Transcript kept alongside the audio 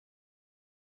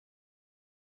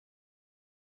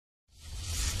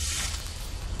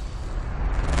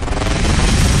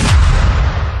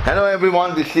Hello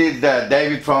everyone, this is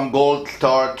David from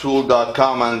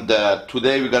goldstartool.com, and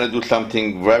today we're going to do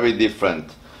something very different.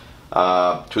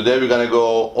 Today we're going to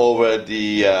go over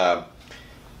the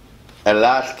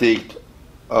elastic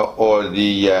or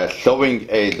the sewing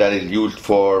aid that is used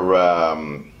for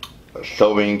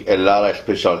sewing a lot of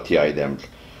specialty items.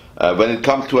 When it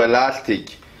comes to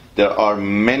elastic, there are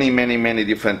many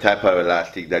different types of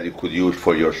elastic that you could use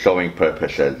for your sewing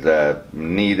purposes.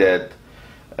 Kneaded,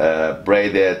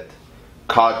 braided,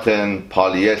 cotton,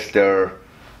 polyester,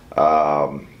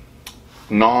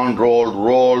 non-rolled,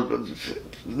 rolled.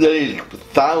 There is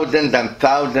thousands and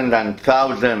thousands and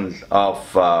thousands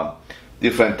of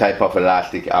different type of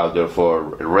elastic out there for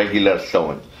regular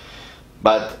sewing.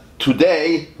 But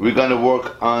today we're going to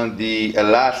work on the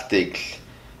elastics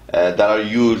that are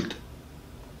used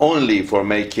only for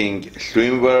making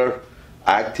swimwear,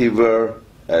 activewear,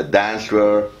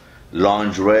 dancewear,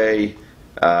 lingerie,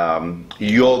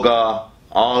 yoga,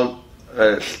 all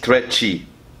stretchy,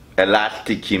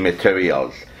 elasticy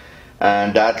materials.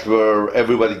 And that's where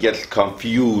everybody gets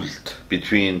confused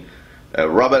between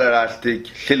rubber elastic,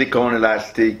 silicone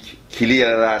elastic,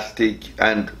 clear elastic,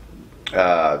 and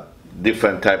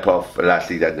different type of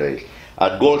elastic that there is.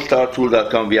 At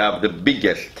goldstartool.com we have the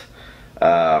biggest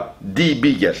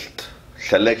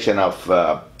selection of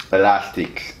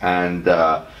elastics, and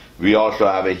we also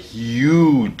have a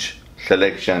huge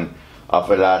selection of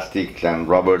elastics and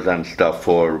rubbers and stuff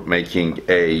for making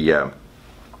a your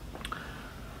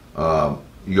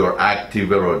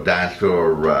activewear or dancewear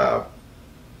or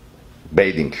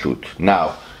bathing suit.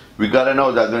 Now we gotta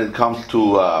know that when it comes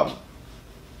to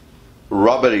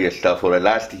rubbery stuff or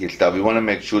elastic stuff, we want to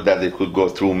make sure that it could go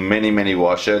through many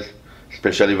washes,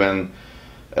 especially when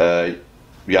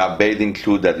you have bathing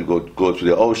suit that you go to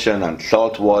the ocean and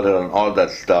salt water and all that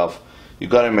stuff. You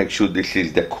got to make sure this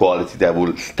is the quality that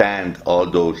will stand all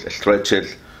those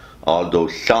stretches, all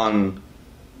those sun,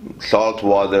 salt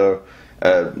water,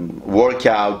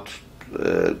 workout,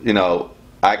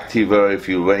 activewear. If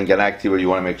you're wearing an activewear, you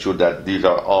want to make sure that these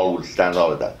are all will stand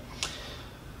all of that.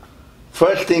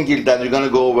 First thing is that we're going to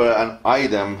go over an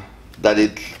item that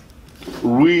it's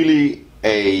really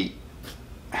a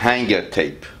hanger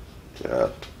tape.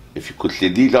 If you could see,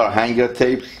 these are hanger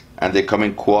tapes, and they come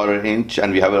in 1/4 inch,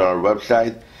 and we have it on our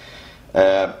website.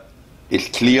 It's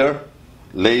clear.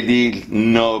 Ladies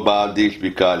know about this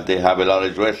because they have a lot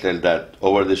of dresses that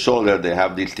over the shoulder they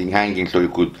have this thing hanging, so you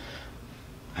could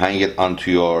hang it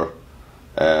onto your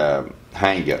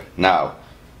hanger. Now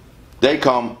they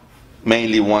come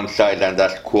mainly one side, and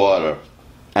that's 1/4,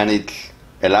 and it's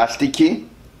elasticy,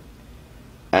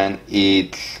 and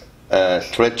it's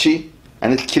stretchy,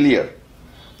 and it's clear.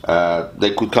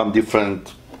 They could come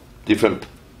different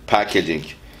packaging.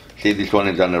 See, this one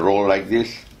is on a roll like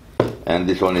this, and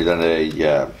this one is on a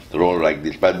roll like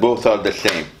this, but both are the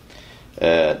same.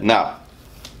 Now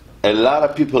a lot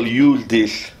of people use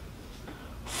this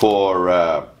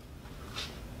for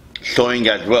sewing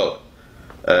as well,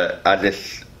 as an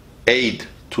aid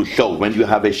to sew. When you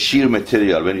have a sheer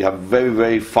material, when you have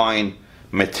very fine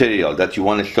material that you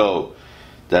want to sew,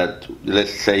 that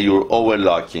let's say you're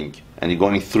overlocking and you're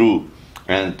going through,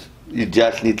 and you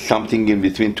just need something in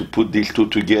between to put these two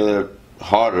together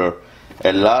harder.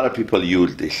 A lot of people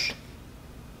use this.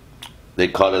 They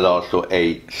call it also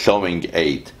a sewing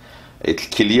aid. It's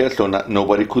clear, so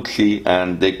nobody could see,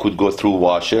 and they could go through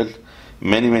washes,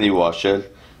 many washes.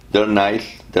 They're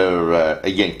nice. They're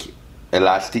again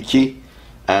elasticy,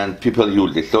 and people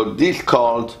use it. So this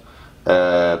called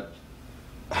hanger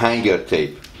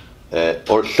tape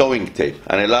or sewing tape,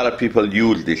 and a lot of people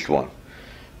use this one.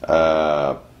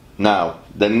 Now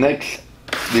the next,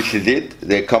 this is it.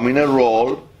 They come in a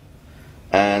roll,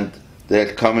 and they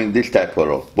come in this type of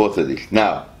roll, both of these.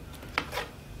 Now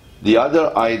the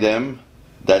other item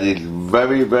that is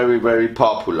very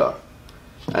popular,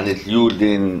 and it's used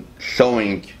in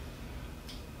sewing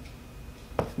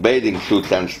bathing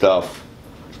suits and stuff,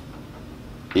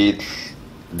 it's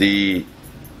the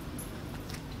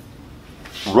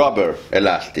rubber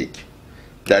elastic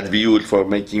that we use for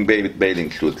making bathing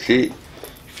suits. See,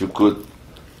 if you could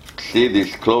see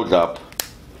this close up,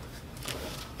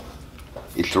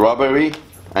 it's rubbery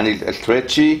and it's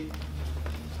stretchy,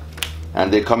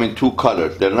 and they come in 2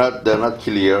 colors. They're not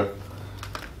clear.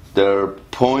 They're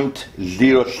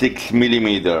 0.06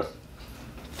 millimeter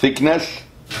thickness,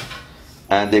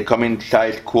 and they come in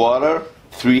size 1/4,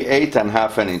 3/8, and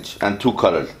 1/2 inch, and 2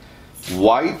 colors: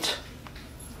 white,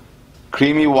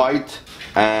 creamy white,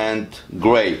 and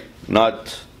gray,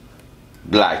 not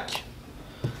black.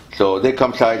 So they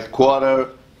come size 1/4,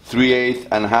 3/8,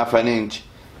 and 1/2 inch,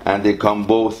 and they come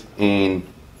both in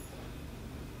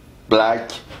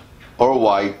black or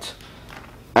white,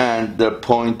 and the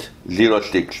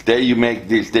 .06. They make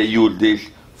this, they use this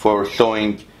for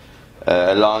sewing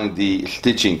along the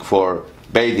stitching for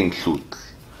bathing suits,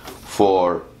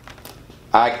 for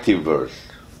activewears,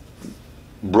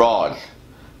 bras.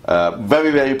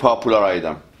 Very, very popular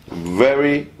item.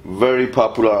 Very, very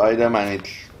popular item, and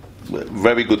it's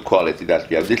very good quality that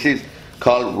we have. This is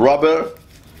called rubber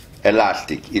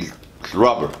elastic. It's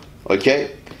rubber,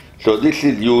 okay? So this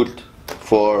is used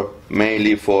for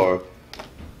mainly for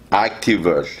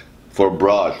activewears, for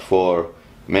bras, for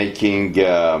making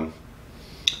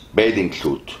bathing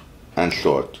suit and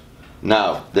sort.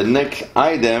 Now the next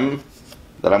item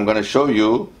that I'm going to show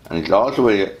you, and it's also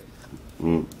very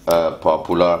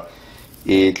popular,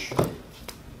 is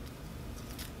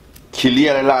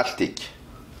clear elastic,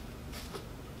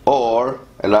 or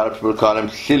a lot of people call them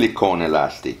silicone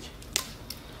elastic.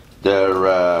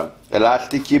 They're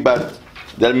elasticy, but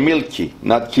they're milky,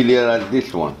 not clear as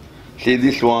this one. See,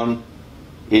 this one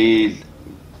is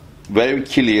very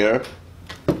clear,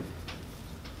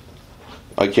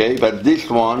 okay, but this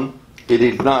one, it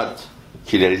is not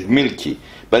clear, it's milky,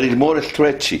 but it's more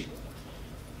stretchy.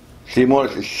 See, more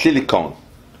silicone,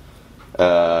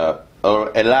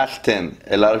 or elastin.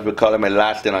 A lot of people call them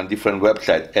elastin on different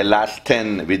websites.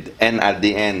 Elastin with N at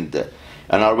the end.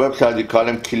 On our website, we call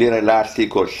them clear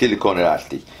elastic or silicone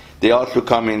elastic. They also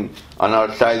come in, on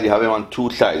our side, we have them on two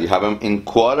sides. We have them in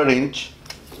 1/4 inch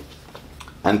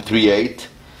and 3/8.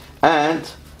 And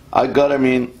I got them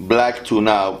in black too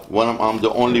now. I'm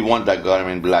the only one that got them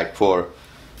in black for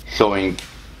sewing,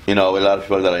 you know, a lot of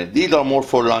people that are, these are more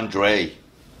for lingerie,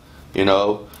 you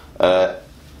know,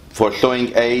 for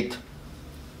sewing aid,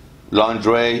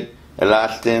 lingerie,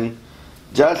 elastin,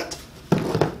 just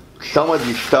some of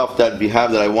the stuff that we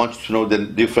have that I want you to know the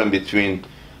difference between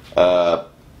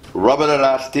rubber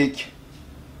elastic,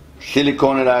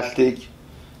 silicone elastic,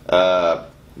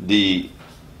 the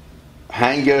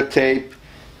hanger tape,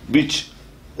 which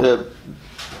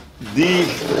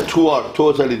these two are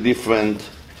totally different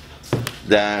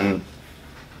than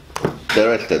the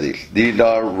rest of these. These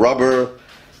are rubber,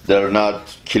 they're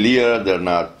not clear, they're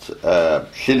not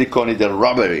silicone, they're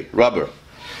rubber.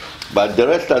 But the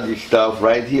rest of this stuff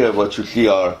right here, what you see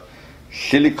are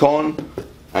silicone,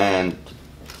 and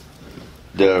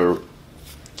they're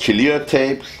clear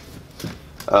tapes.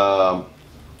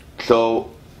 So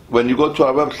when you go to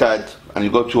our website and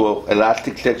you go to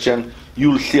elastic section,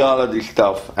 you'll see all of this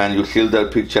stuff, and you see the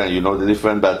picture and you know the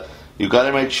difference, but you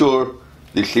gotta make sure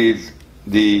this is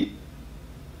the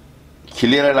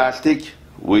clear elastic,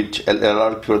 which a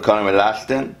lot of people call them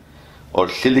elastin, or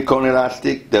silicone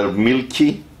elastic. They're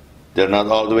milky, they're not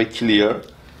all the way clear,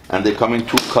 and they come in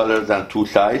two colors and two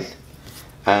sizes,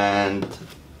 and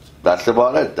that's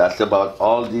about it. That's about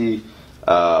all the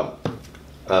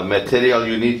material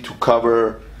you need to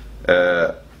cover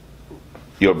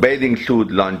your bathing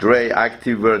suit, lingerie,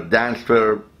 activewear,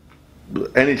 dancewear,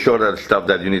 any sort of stuff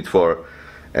that you need for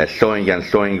sewing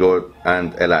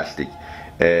and elastic.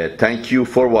 Thank you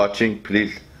for watching.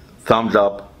 Please thumbs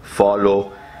up,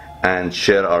 follow, and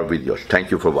share our videos.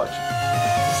 Thank you for watching.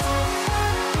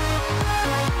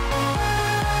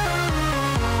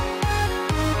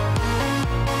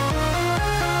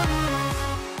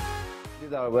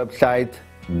 Visit our website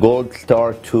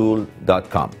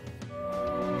goldstartool.com.